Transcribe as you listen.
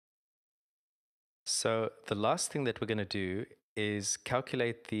So the last thing that we're going to do is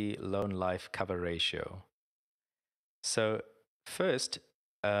calculate the loan life cover ratio. So first,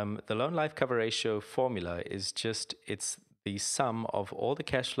 the loan life cover ratio formula is it's the sum of all the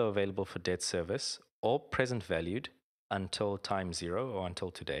cash flow available for debt service, all present valued until time zero or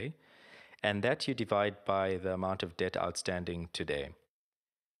until today, and that you divide by the amount of debt outstanding today.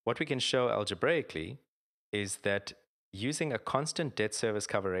 What we can show algebraically is that using a constant debt service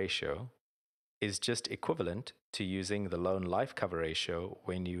cover ratio is just equivalent to using the loan life cover ratio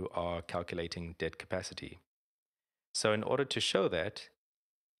when you are calculating debt capacity. So in order to show that,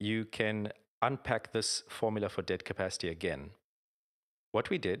 you can unpack this formula for debt capacity again. What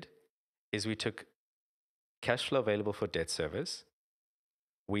we did is we took cash flow available for debt service.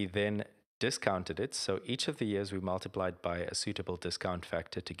 We then discounted it. So each of the years we multiplied by a suitable discount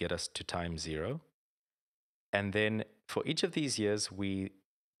factor to get us to time zero. And then for each of these years, we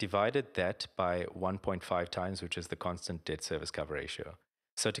divided that by 1.5 times, which is the constant debt service cover ratio.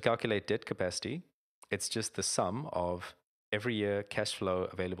 So to calculate debt capacity, it's just the sum of every year cash flow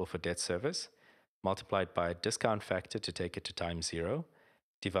available for debt service multiplied by a discount factor to take it to time zero,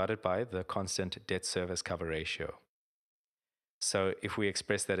 divided by the constant debt service cover ratio. So if we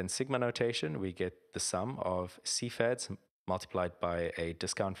express that in sigma notation, we get the sum of CFADs multiplied by a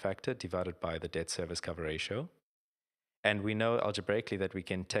discount factor divided by the debt service cover ratio. And we know algebraically that we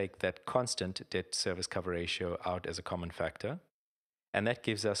can take that constant debt service cover ratio out as a common factor. And that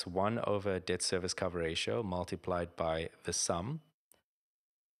gives us 1 over debt service cover ratio multiplied by the sum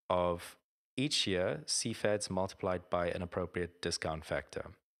of each year CFADs multiplied by an appropriate discount factor.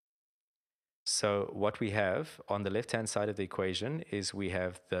 So what we have on the left-hand side of the equation is we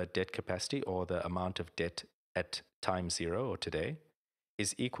have the debt capacity, or the amount of debt at time zero or today,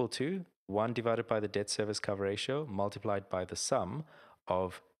 is equal to 1 divided by the debt service cover ratio multiplied by the sum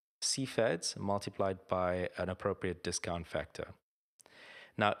of CFADs multiplied by an appropriate discount factor.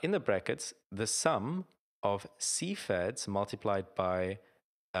 Now in the brackets, the sum of CFADs multiplied by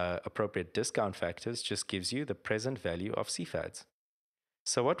appropriate discount factors just gives you the present value of CFADs.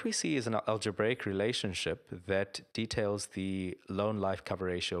 So what we see is an algebraic relationship that details the loan life cover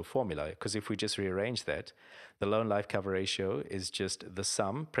ratio formula, because if we just rearrange that, the loan life cover ratio is just the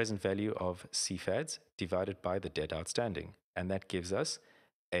sum present value of CFADs divided by the debt outstanding. And that gives us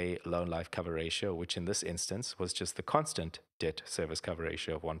a loan life cover ratio, which in this instance was just the constant debt service cover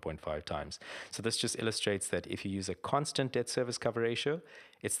ratio of 1.5 times. So this just illustrates that if you use a constant debt service cover ratio,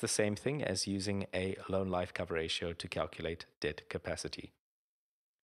 it's the same thing as using a loan life cover ratio to calculate debt capacity.